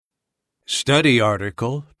Study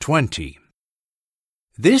Article 20.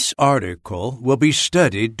 This article will be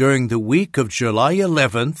studied during the week of July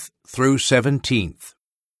 11th through 17th.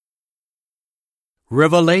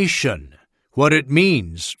 Revelation, what it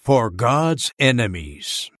means for God's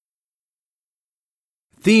enemies.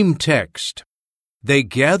 Theme text: They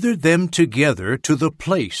gathered them together to the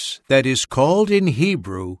place that is called in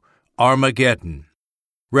Hebrew Armageddon.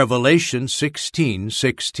 Revelation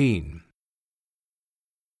 16:16.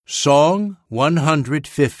 Song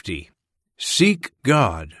 150. Seek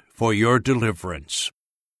God for your deliverance.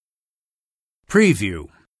 Preview.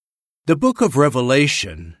 The book of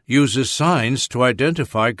Revelation uses signs to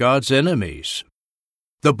identify God's enemies.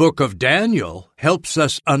 The book of Daniel helps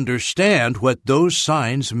us understand what those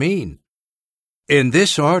signs mean. In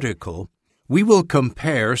this article, we will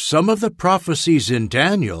compare some of the prophecies in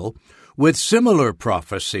Daniel with similar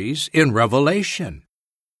prophecies in Revelation.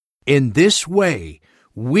 In this way,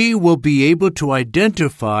 we will be able to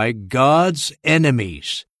identify God's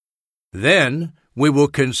enemies. Then we will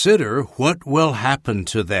consider what will happen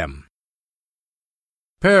to them.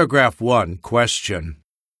 Paragraph 1, question: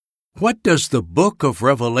 What does the book of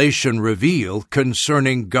Revelation reveal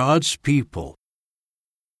concerning God's people?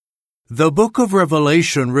 The book of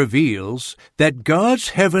Revelation reveals that God's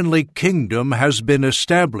heavenly kingdom has been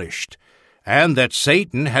established and that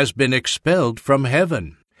Satan has been expelled from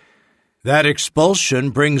heaven. That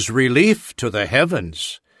expulsion brings relief to the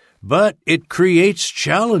heavens, but it creates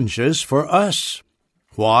challenges for us.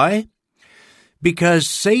 Why? Because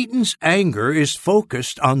Satan's anger is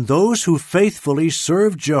focused on those who faithfully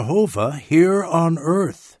serve Jehovah here on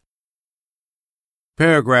earth.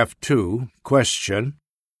 Paragraph 2, question: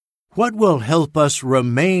 What will help us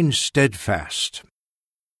remain steadfast?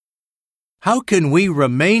 How can we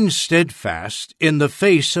remain steadfast in the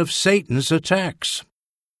face of Satan's attacks?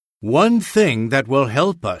 One thing that will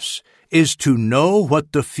help us is to know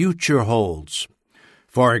what the future holds.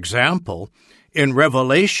 For example, in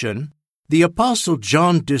Revelation, the Apostle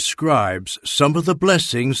John describes some of the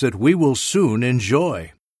blessings that we will soon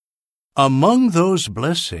enjoy. Among those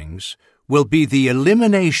blessings will be the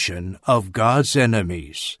elimination of God's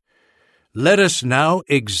enemies. Let us now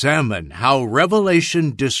examine how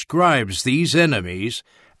Revelation describes these enemies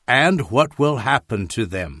and what will happen to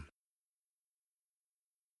them.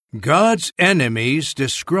 God's enemies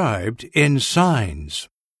described in signs.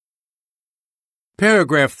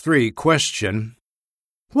 Paragraph 3, question: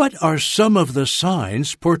 What are some of the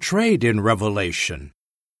signs portrayed in Revelation?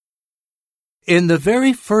 In the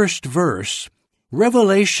very first verse,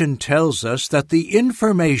 Revelation tells us that the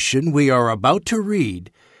information we are about to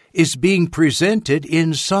read is being presented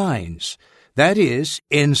in signs, that is,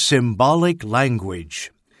 in symbolic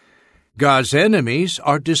language. God's enemies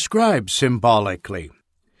are described symbolically.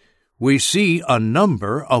 We see a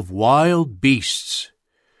number of wild beasts.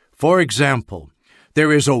 For example,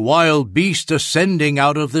 there is a wild beast ascending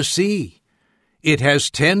out of the sea. It has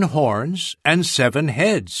 10 horns and 7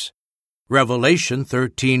 heads. Revelation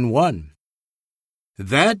 13:1.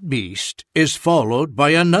 That beast is followed by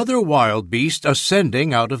another wild beast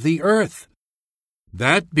ascending out of the earth.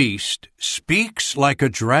 That beast speaks like a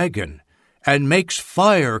dragon and makes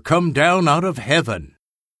fire come down out of heaven.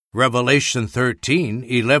 Revelation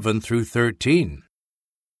 13:11 through 13.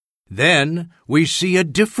 Then we see a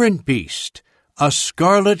different beast, a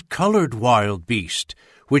scarlet-colored wild beast,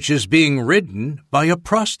 which is being ridden by a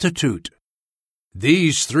prostitute.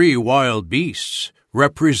 These 3 wild beasts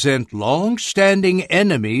represent long-standing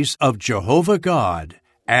enemies of Jehovah God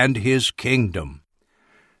and His kingdom.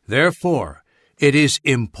 Therefore, it is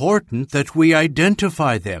important that we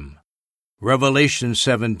identify them. Revelation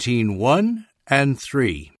 17:1 and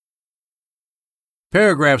 3.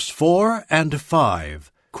 Paragraphs 4 and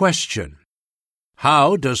 5, question: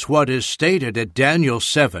 How does what is stated at Daniel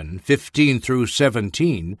 7:15 through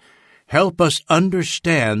 17 help us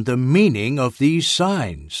understand the meaning of these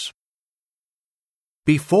signs?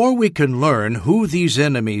 Before we can learn who these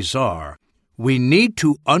enemies are, we need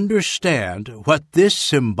to understand what this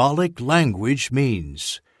symbolic language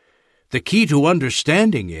means. The key to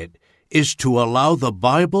understanding it is to allow the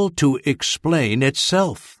Bible to explain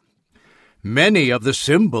itself. Many of the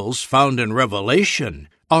symbols found in Revelation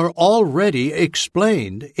are already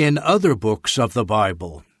explained in other books of the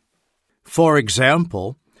Bible. For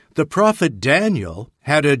example, the prophet Daniel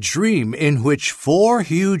had a dream in which 4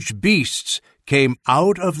 huge beasts came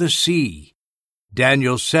out of the sea.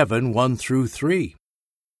 Daniel 7:1 through 3.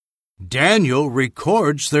 Daniel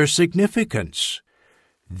records their significance.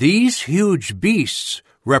 These huge beasts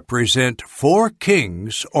represent 4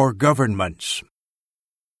 kings or governments.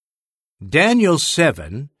 Daniel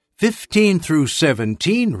 7, 15 through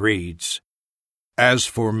 17 reads, "As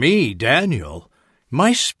for me, Daniel,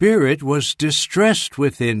 my spirit was distressed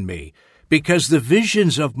within me, because the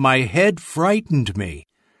visions of my head frightened me.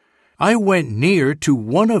 I went near to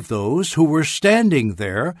one of those who were standing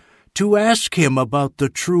there to ask him about the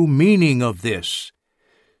true meaning of this.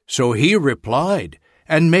 So he replied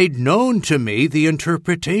and made known to me the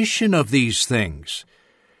interpretation of these things.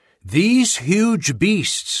 These huge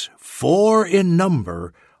beasts, 4 in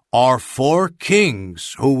number, are 4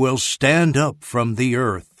 kings who will stand up from the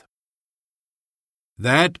earth."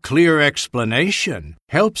 That clear explanation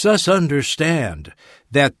helps us understand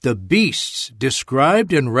that the beasts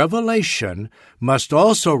described in Revelation must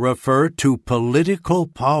also refer to political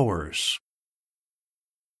powers.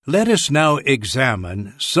 Let us now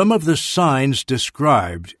examine some of the signs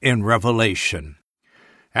described in Revelation.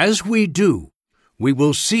 As we do, we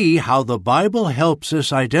will see how the Bible helps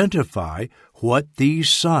us identify what these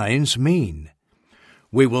signs mean.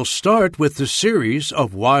 We will start with the series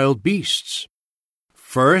of wild beasts.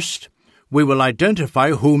 First, we will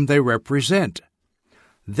identify whom they represent.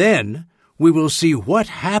 Then, we will see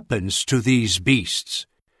what happens to these beasts.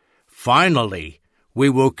 Finally, we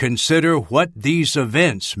will consider what these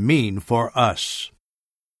events mean for us.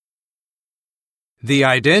 The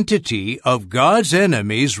identity of God's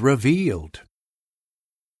enemies revealed.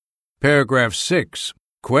 Paragraph 6.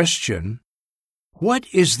 Question: What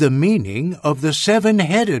is the meaning of the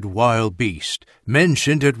 7-headed wild beast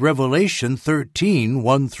mentioned at Revelation 13,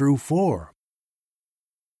 1 through 4?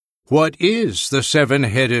 What is the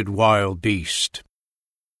 7-headed wild beast?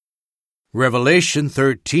 Revelation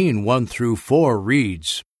 13, 1 through 4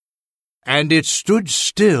 reads, "And it stood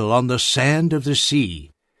still on the sand of the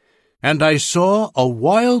sea, and I saw a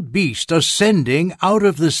wild beast ascending out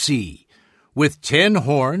of the sea, with 10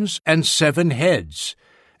 horns and 7 heads,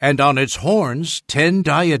 and on its horns 10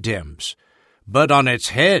 diadems, but on its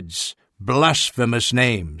heads blasphemous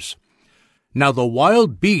names. Now the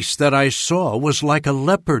wild beast that I saw was like a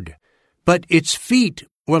leopard, but its feet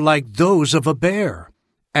were like those of a bear,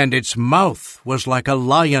 and its mouth was like a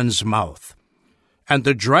lion's mouth. And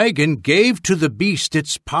the dragon gave to the beast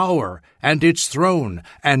its power, and its throne,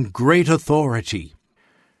 and great authority.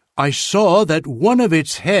 I saw that one of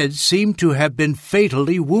its heads seemed to have been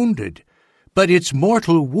fatally wounded, but its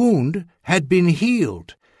mortal wound had been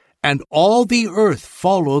healed, and all the earth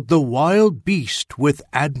followed the wild beast with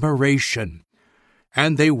admiration.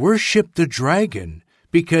 And they worshipped the dragon,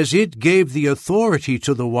 because it gave the authority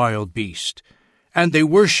to the wild beast. And they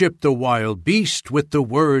worshipped the wild beast with the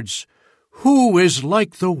words, 'Who is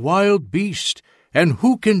like the wild beast, and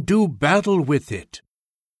who can do battle with it?'"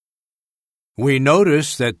 We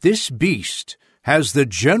notice that this beast has the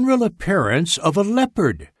general appearance of a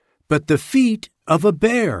leopard, but the feet of a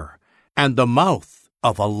bear, and the mouth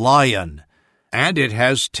of a lion, and it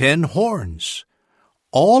has 10 horns.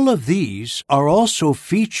 All of these are also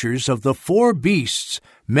features of the 4 beasts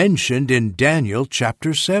mentioned in Daniel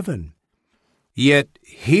chapter 7. Yet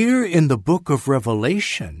here in the book of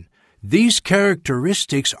Revelation, these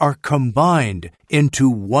characteristics are combined into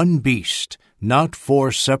one beast, not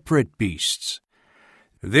 4 separate beasts.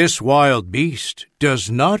 This wild beast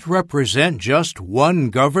does not represent just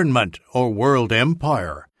one government or world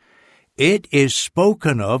empire. It is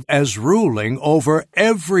spoken of as ruling over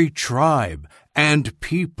every tribe and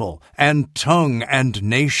people and tongue and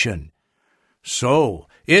nation. So,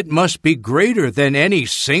 it must be greater than any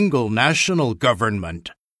single national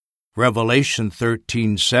government. Revelation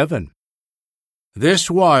 13:7.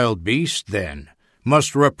 This wild beast, then,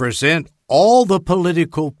 must represent all the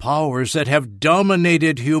political powers that have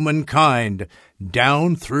dominated humankind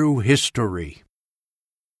down through history.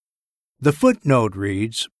 The footnote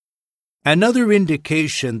reads, "Another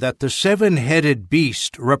indication that the 7-headed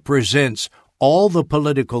beast represents all the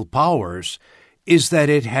political powers is that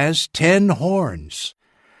it has 10 horns.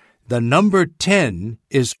 The number 10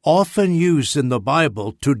 is often used in the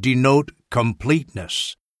Bible to denote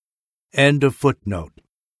completeness." End of footnote.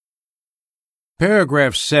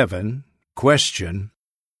 Paragraph 7. Question: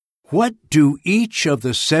 What do each of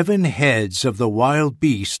the 7 heads of the wild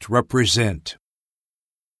beast represent?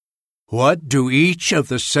 What do each of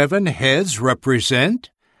the 7 heads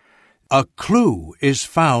represent? A clue is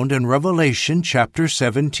found in Revelation chapter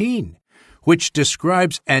 17, which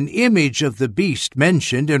describes an image of the beast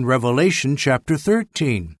mentioned in Revelation chapter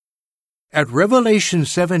 13. At Revelation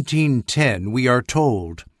 17:10 we are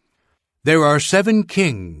told, "There are 7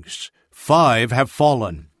 kings, 5 have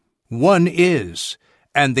fallen. 1 is,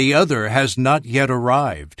 and the other has not yet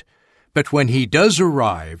arrived. But when he does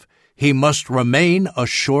arrive, he must remain a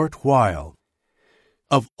short while."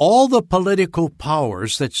 Of all the political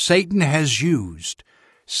powers that Satan has used,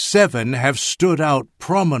 7 have stood out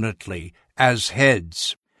prominently as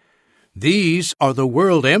heads. These are the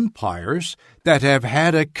world empires that have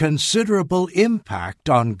had a considerable impact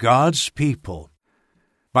on God's people.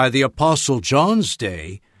 By the Apostle John's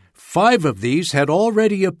day, 5 of these had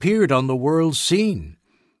already appeared on the world scene: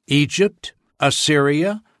 Egypt,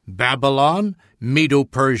 Assyria, Babylon,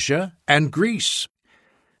 Medo-Persia, and Greece.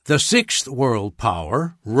 The 6th world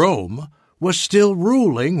power, Rome, was still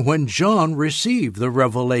ruling when John received the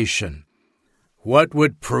revelation. What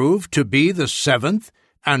would prove to be the 7th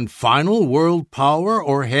and final world power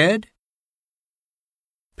or head?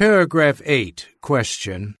 Paragraph 8,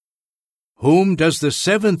 question. Whom does the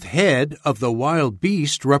 7th head of the wild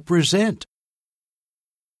beast represent?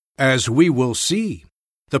 As we will see,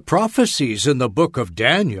 the prophecies in the book of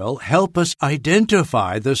Daniel help us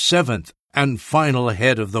identify the 7th and final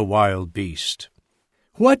head of the wild beast.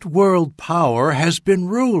 What world power has been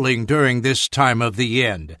ruling during this time of the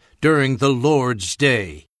end, during the Lord's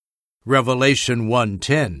day? Revelation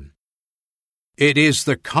 1:10. It is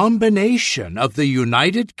the combination of the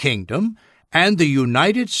United Kingdom and the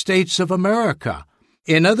United States of America.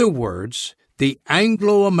 In other words, the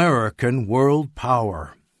Anglo-American world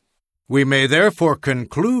power. We may therefore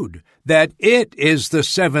conclude that it is the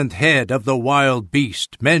 7th head of the wild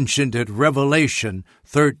beast mentioned at Revelation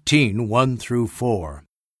 13:1-4.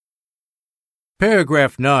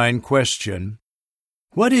 Paragraph 9, question.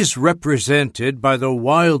 What is represented by the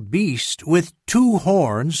wild beast with 2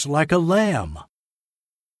 horns like a lamb?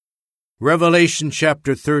 Revelation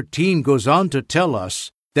chapter 13 goes on to tell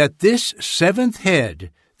us that this 7th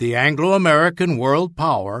head, the Anglo-American world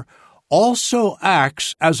power, also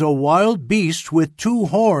acts as a wild beast with 2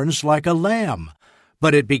 horns like a lamb,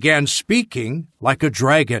 but it began speaking like a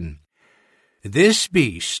dragon. This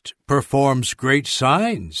beast performs great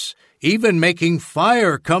signs, even making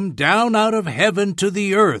fire come down out of heaven to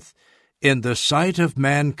the earth in the sight of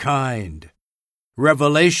mankind.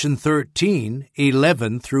 Revelation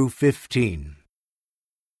 13:11-15.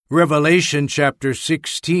 Revelation chapter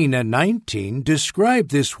 16 and 19 describe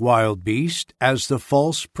this wild beast as the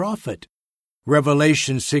false prophet.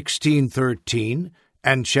 Revelation 16:13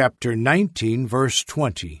 and chapter 19 verse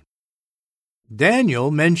 20.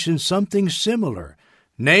 Daniel mentions something similar,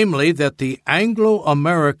 namely that the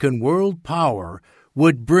Anglo-American world power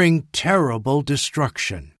would bring terrible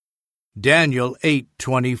destruction. Daniel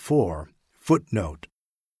 8:24, footnote.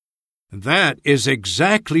 That is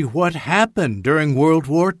exactly what happened during World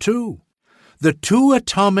War II. The 2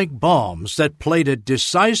 atomic bombs that played a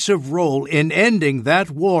decisive role in ending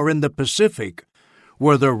that war in the Pacific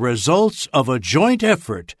were the results of a joint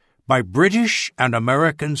effort by British and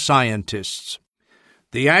American scientists.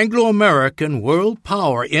 The Anglo-American world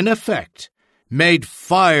power, in effect, made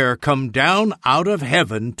fire come down out of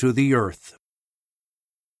heaven to the earth.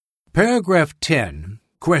 Paragraph 10,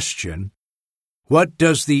 question. What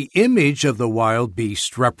does the image of the wild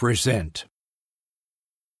beast represent?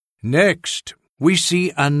 Next, we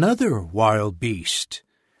see another wild beast.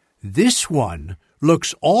 This one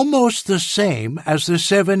looks almost the same as the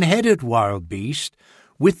 7-headed wild beast,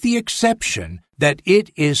 with the exception that it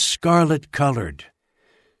is scarlet-colored.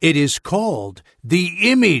 It is called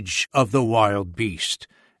the image of the wild beast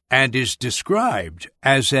and is described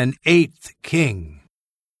as an 8th king.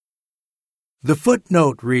 The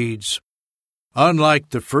footnote reads, unlike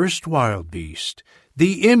the first wild beast,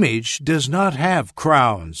 the image does not have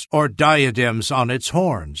crowns or diadems on its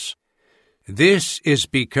horns. This is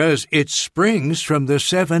because it springs from the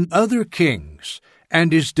 7 other kings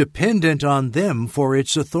and is dependent on them for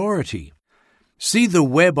its authority. See the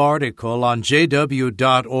web article on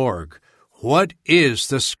jw.org, What is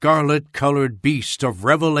the Scarlet-Colored Beast of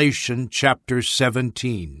Revelation chapter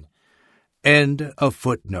 17? End of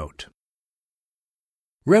footnote.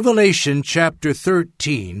 Revelation chapter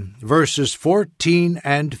 13, verses 14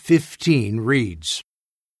 and 15 reads,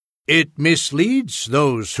 It misleads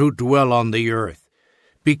those who dwell on the earth,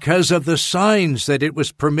 because of the signs that it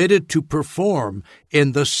was permitted to perform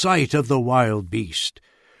in the sight of the wild beast,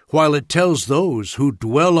 while it tells those who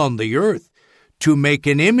dwell on the earth to make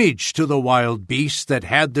an image to the wild beast that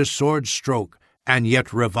had the sword stroke and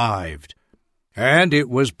yet revived. And it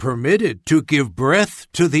was permitted to give breath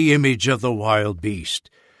to the image of the wild beast,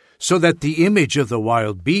 so that the image of the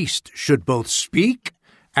wild beast should both speak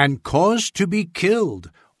and cause to be killed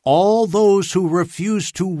all those who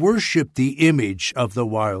refuse to worship the image of the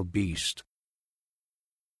wild beast.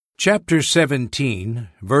 Chapter 17,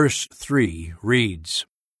 verse 3 reads,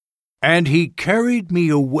 And he carried me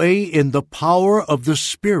away in the power of the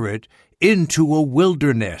Spirit into a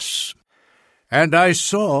wilderness. And I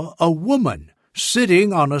saw a woman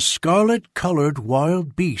sitting on a scarlet-colored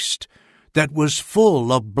wild beast that was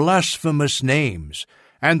full of blasphemous names,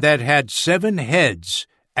 and that had 7 heads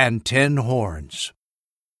and 10 horns.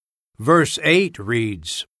 Verse 8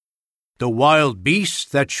 reads, The wild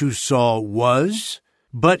beast that you saw was,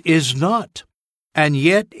 but is not, and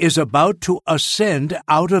yet is about to ascend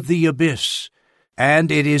out of the abyss, and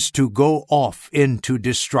it is to go off into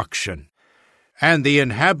destruction. And the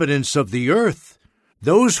inhabitants of the earth,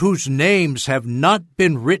 those whose names have not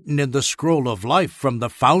been written in the scroll of life from the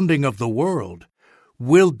founding of the world,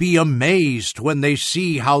 will be amazed when they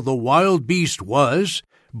see how the wild beast was,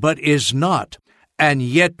 but is not, and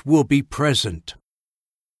yet will be present.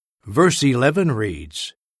 Verse 11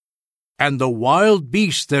 reads, And the wild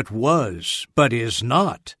beast that was, but is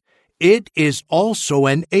not, it is also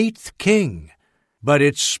an 8th king, but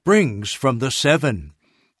it springs from the 7,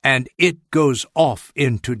 and it goes off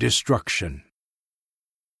into destruction.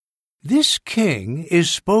 This king is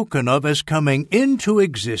spoken of as coming into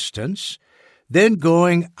existence, then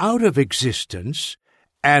going out of existence,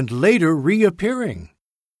 and later reappearing.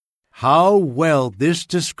 How well this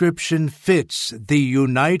description fits the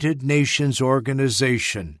United Nations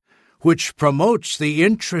organization, which promotes the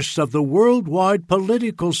interests of the worldwide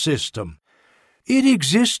political system. It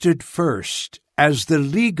existed first as the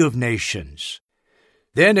League of Nations.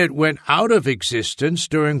 Then it went out of existence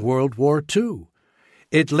during World War II.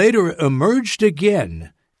 It later emerged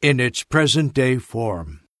again in its present-day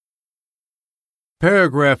form.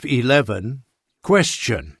 Paragraph 11.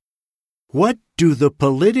 Question. What do the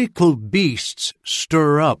political beasts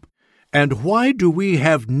stir up, and why do we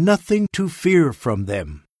have nothing to fear from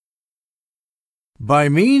them? By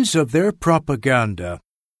means of their propaganda,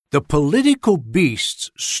 the political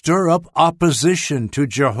beasts stir up opposition to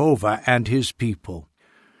Jehovah and his people.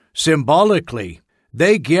 Symbolically,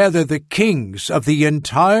 they gather the kings of the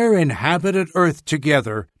entire inhabited earth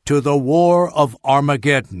together to the war of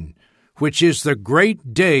Armageddon, which is the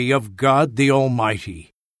great day of God the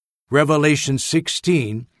Almighty. Revelation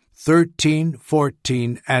 16, 13,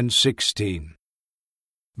 14, and 16.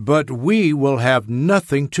 But we will have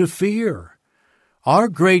nothing to fear. Our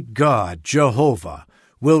great God, Jehovah,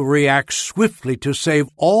 will react swiftly to save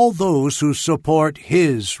all those who support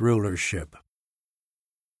his rulership.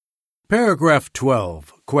 Paragraph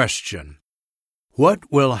 12. Question.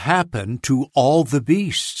 What will happen to all the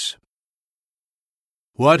beasts?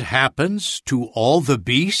 What happens to all the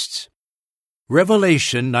beasts?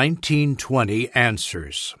 Revelation 19:20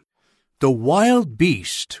 answers, The wild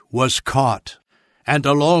beast was caught, and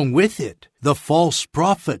along with it the false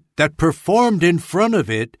prophet that performed in front of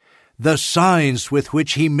it the signs with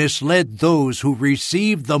which he misled those who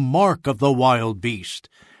received the mark of the wild beast,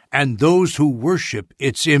 and those who worship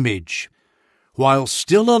its image. While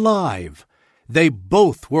still alive, they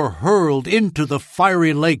both were hurled into the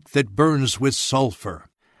fiery lake that burns with sulfur.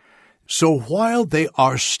 So while they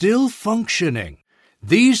are still functioning,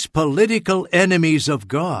 these political enemies of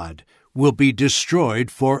God will be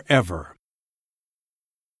destroyed forever.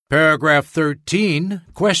 Paragraph 13.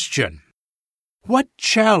 Question. What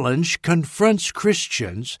challenge confronts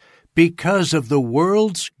Christians because of the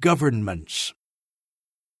world's governments?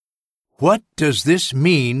 What does this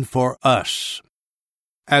mean for us?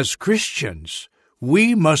 As Christians,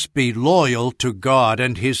 we must be loyal to God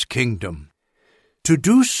and His kingdom. To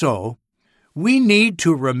do so, we need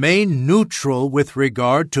to remain neutral with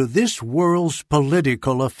regard to this world's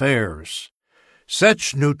political affairs.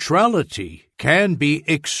 Such neutrality can be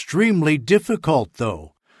extremely difficult,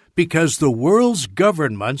 though, because the world's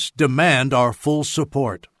governments demand our full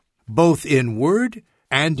support, both in word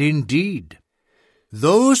and in deed.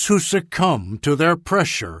 Those who succumb to their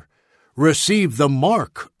pressure receive the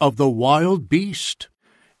mark of the wild beast.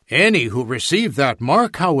 Any who receive that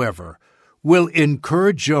mark, however, will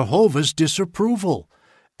incur Jehovah's disapproval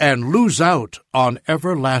and lose out on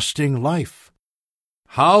everlasting life.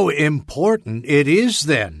 How important it is,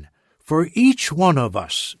 then, for each one of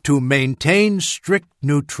us to maintain strict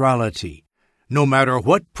neutrality, no matter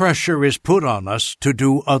what pressure is put on us to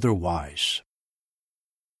do otherwise.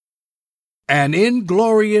 An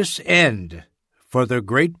inglorious end for the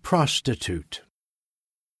great prostitute.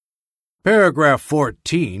 Paragraph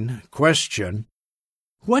 14. Question.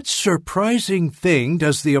 What surprising thing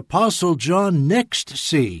does the Apostle John next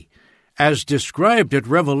see, as described at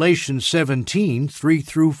Revelation 17,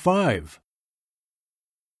 3-5?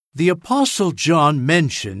 The Apostle John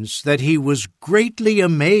mentions that he was greatly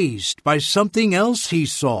amazed by something else he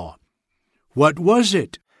saw. What was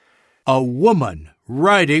it? A woman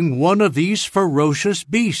riding one of these ferocious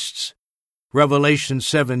beasts. Revelation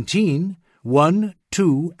 17, 1,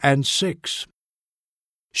 2, and 6.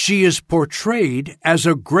 She is portrayed as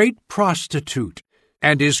a great prostitute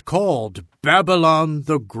and is called Babylon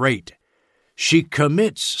the Great. She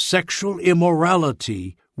commits sexual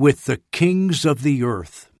immorality with the kings of the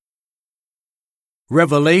earth.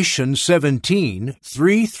 Revelation 17,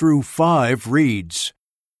 3-5 reads,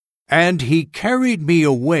 "And he carried me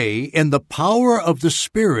away in the power of the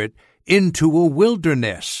Spirit into a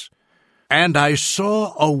wilderness, and I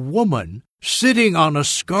saw a woman sitting on a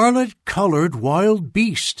scarlet-colored wild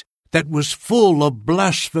beast that was full of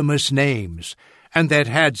blasphemous names, and that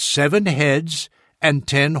had 7 heads and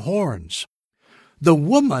 10 horns. The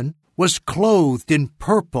woman was clothed in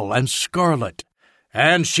purple and scarlet,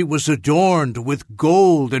 and she was adorned with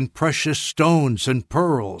gold and precious stones and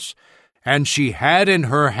pearls, and she had in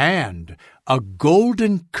her hand a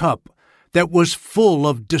golden cup that was full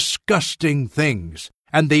of disgusting things,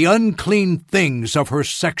 and the unclean things of her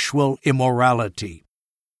sexual immorality.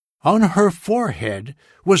 On her forehead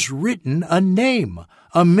was written a name,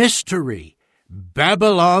 a mystery,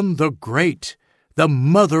 Babylon the Great, the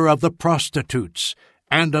mother of the prostitutes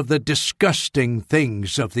and of the disgusting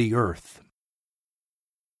things of the earth."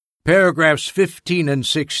 Paragraphs 15 and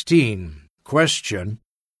 16. Question: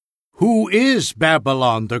 Who is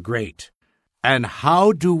Babylon the Great, and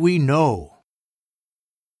how do we know?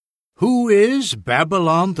 Who is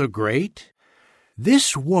Babylon the Great?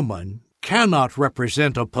 This woman cannot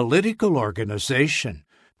represent a political organization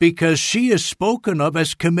because she is spoken of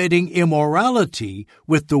as committing immorality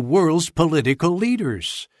with the world's political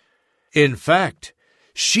leaders. In fact,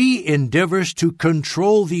 she endeavors to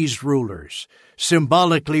control these rulers,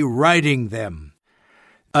 symbolically riding them.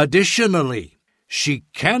 Additionally, she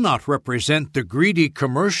cannot represent the greedy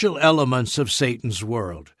commercial elements of Satan's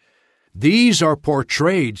world. These are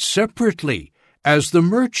portrayed separately as the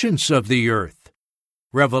merchants of the earth.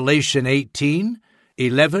 Revelation 18,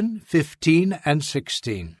 11, 15, and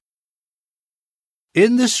 16.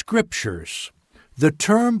 In the Scriptures, the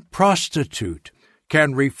term prostitute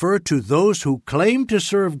can refer to those who claim to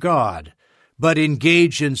serve God, but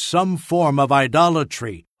engage in some form of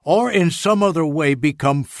idolatry or in some other way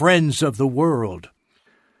become friends of the world.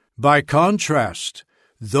 By contrast,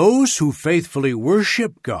 those who faithfully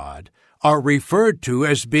worship God are referred to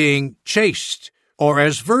as being chaste or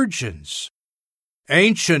as virgins.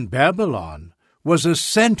 Ancient Babylon was a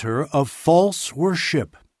center of false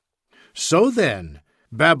worship. So then,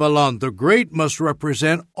 Babylon the Great must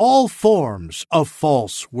represent all forms of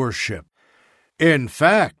false worship. In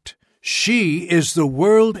fact, she is the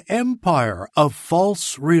world empire of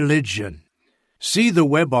false religion. See the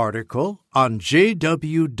web article on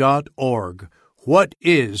jw.org, What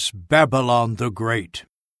is Babylon the Great?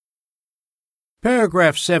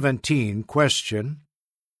 Paragraph 17, question: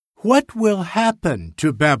 What will happen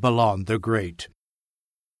to Babylon the Great?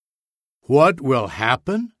 What will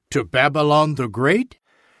happen to Babylon the Great?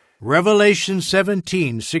 Revelation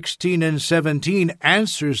 17, 16, and 17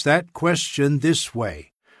 answers that question this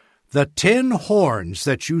way: The 10 horns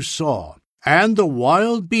that you saw, and the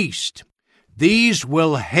wild beast, these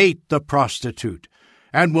will hate the prostitute,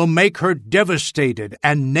 and will make her devastated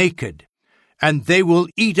and naked, and they will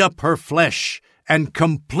eat up her flesh and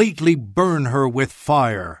completely burn her with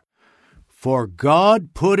fire. For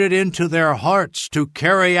God put it into their hearts to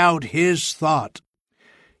carry out His thought.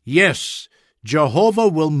 Yes, Jehovah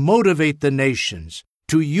will motivate the nations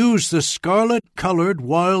to use the scarlet-colored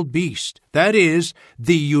wild beast, that is,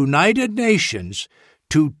 the United Nations,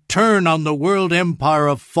 to turn on the world empire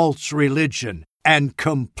of false religion and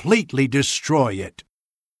completely destroy it.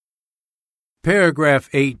 Paragraph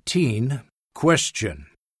 18, question: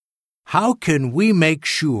 How can we make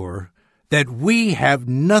sure that we have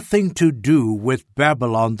nothing to do with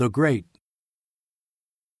Babylon the Great?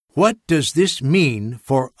 What does this mean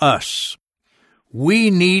for us?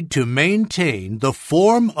 We need to maintain the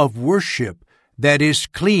form of worship that is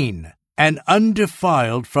clean and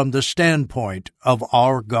undefiled from the standpoint of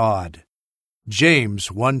our God.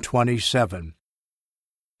 James 1:27.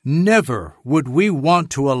 Never would we want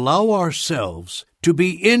to allow ourselves to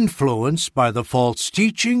be influenced by the false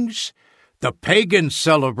teachings, the pagan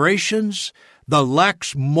celebrations, the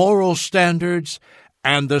lax moral standards,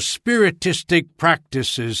 and the spiritistic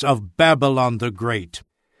practices of Babylon the Great.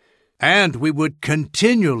 And we would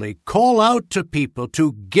continually call out to people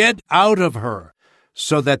to get out of her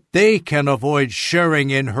so that they can avoid sharing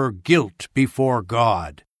in her guilt before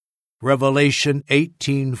God. Revelation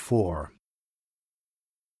 18:4.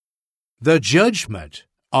 The judgment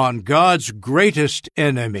on God's greatest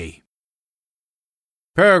enemy.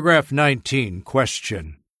 Paragraph 19,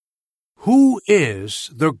 question: Who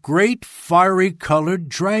is the great fiery-colored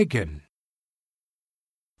dragon?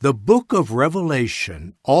 The book of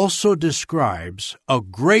Revelation also describes a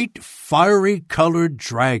great fiery-colored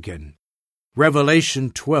dragon. Revelation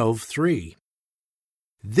 12:3.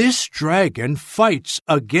 This dragon fights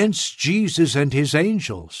against Jesus and his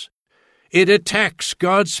angels. It attacks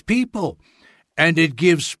God's people, and it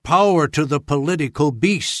gives power to the political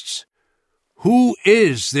beasts. Who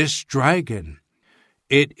is this dragon?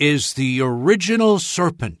 It is the original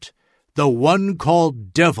serpent, the one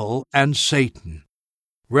called Devil and Satan.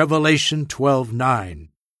 Revelation 12:9.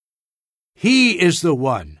 He is the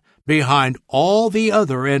one behind all the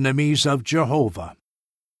other enemies of Jehovah.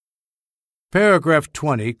 Paragraph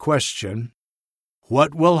 20, question: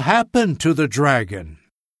 What will happen to the dragon?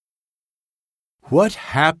 What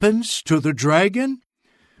happens to the dragon?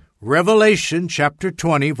 Revelation chapter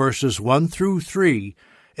 20, verses 1 through 3,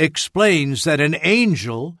 explains that an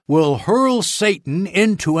angel will hurl Satan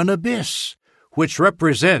into an abyss, which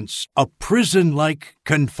represents a prison-like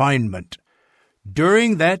confinement.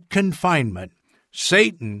 During that confinement,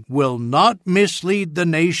 Satan will not mislead the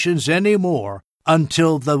nations anymore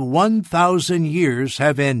until the 1,000 years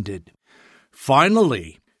have ended.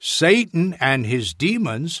 Finally, Satan and his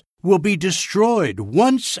demons will be destroyed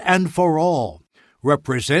once and for all,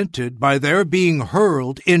 represented by their being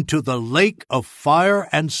hurled into the lake of fire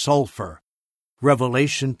and sulfur.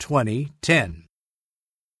 Revelation 20:10.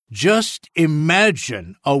 Just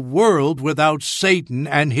imagine a world without Satan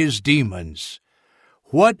and his demons.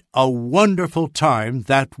 What a wonderful time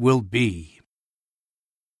that will be.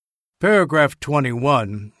 Paragraph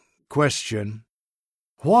 21, question: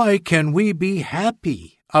 Why can we be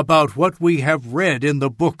happy about what we have read in the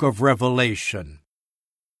book of Revelation?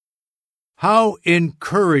 How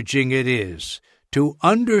encouraging it is to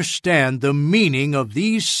understand the meaning of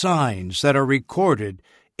these signs that are recorded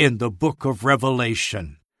in the book of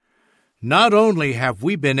Revelation. Not only have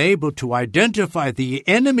we been able to identify the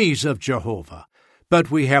enemies of Jehovah,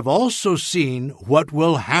 but we have also seen what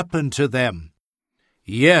will happen to them.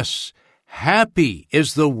 Yes, happy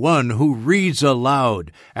is the one who reads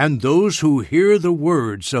aloud and those who hear the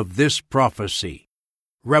words of this prophecy.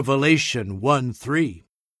 Revelation 1:3.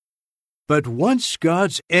 But once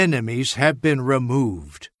God's enemies have been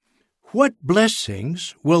removed, what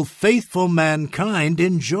blessings will faithful mankind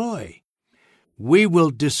enjoy? We will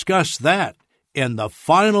discuss that in the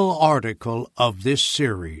final article of this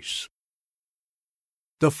series.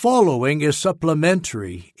 The following is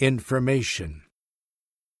supplementary information.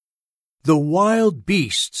 The wild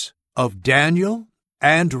beasts of Daniel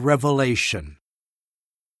and Revelation.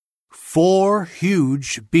 4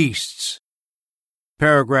 huge beasts.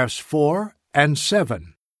 Paragraphs 4 and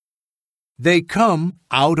 7. They come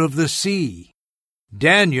out of the sea.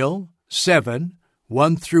 Daniel 7,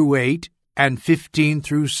 1 through 8, and 15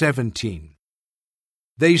 through 17.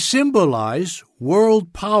 They symbolize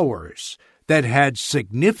world powers that had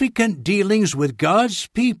significant dealings with God's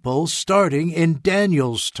people starting in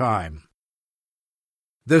Daniel's time.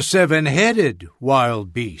 The 7-headed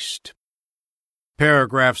wild beast.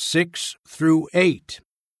 Paragraphs 6 through 8.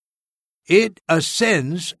 It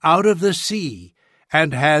ascends out of the sea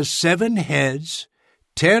and has 7 heads,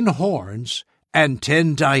 10 horns, and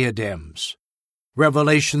 10 diadems.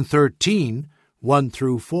 Revelation 13, 1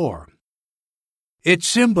 through 4. It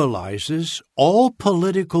symbolizes all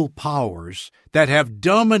political powers that have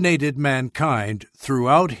dominated mankind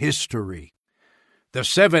throughout history. The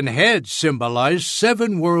 7 heads symbolize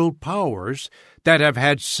 7 world powers that have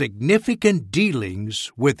had significant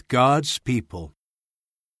dealings with God's people.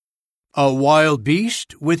 A wild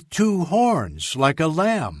beast with 2 horns like a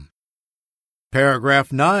lamb.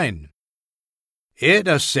 Paragraph 9. It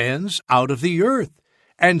ascends out of the earth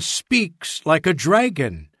and speaks like a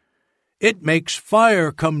dragon. It makes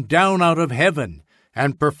fire come down out of heaven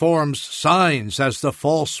and performs signs as the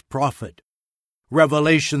false prophet.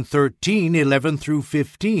 Revelation 13, 11 through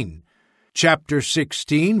 15, chapter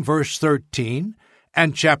 16, verse 13,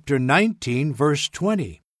 and chapter 19, verse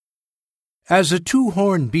 20. As a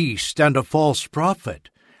 2-horned beast and a false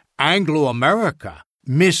prophet, Anglo-America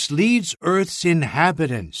misleads Earth's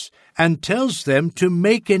inhabitants and tells them to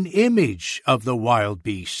make an image of the wild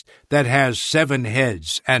beast that has 7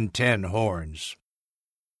 heads and 10 horns.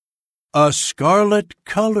 A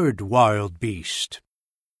scarlet-colored wild beast.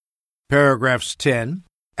 Paragraphs 10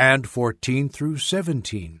 and 14 through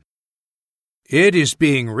 17. It is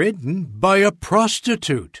being ridden by a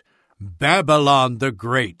prostitute, Babylon the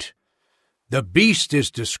Great. The beast is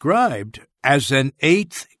described as an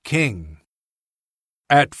 8th king.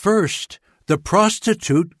 At first, the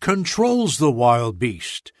prostitute controls the wild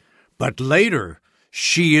beast, but later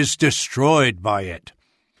she is destroyed by it.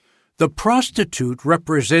 The prostitute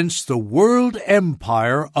represents the world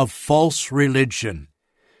empire of false religion.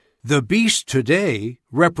 The beast today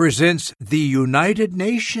represents the United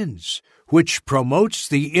Nations, which promotes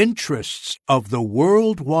the interests of the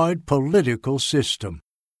worldwide political system.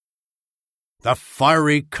 The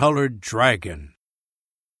fiery-colored dragon.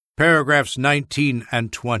 Paragraphs 19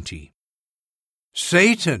 and 20.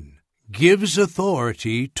 Satan gives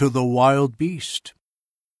authority to the wild beast.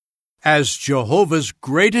 As Jehovah's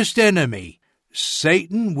greatest enemy,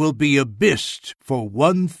 Satan will be abyssed for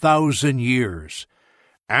 1,000 years.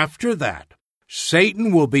 After that,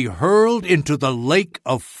 Satan will be hurled into the lake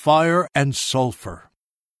of fire and sulfur.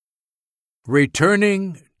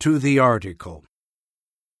 Returning to the article.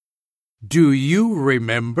 Do you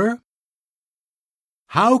remember?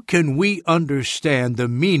 How can we understand the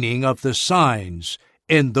meaning of the signs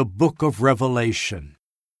in the book of Revelation?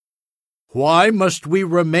 Why must we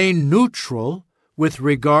remain neutral with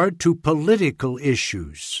regard to political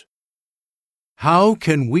issues? How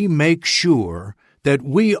can we make sure that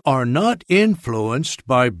we are not influenced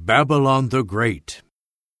by Babylon the Great?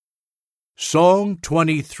 Song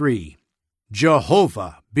 23.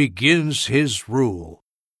 Jehovah begins his rule.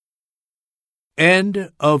 End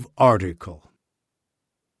of article.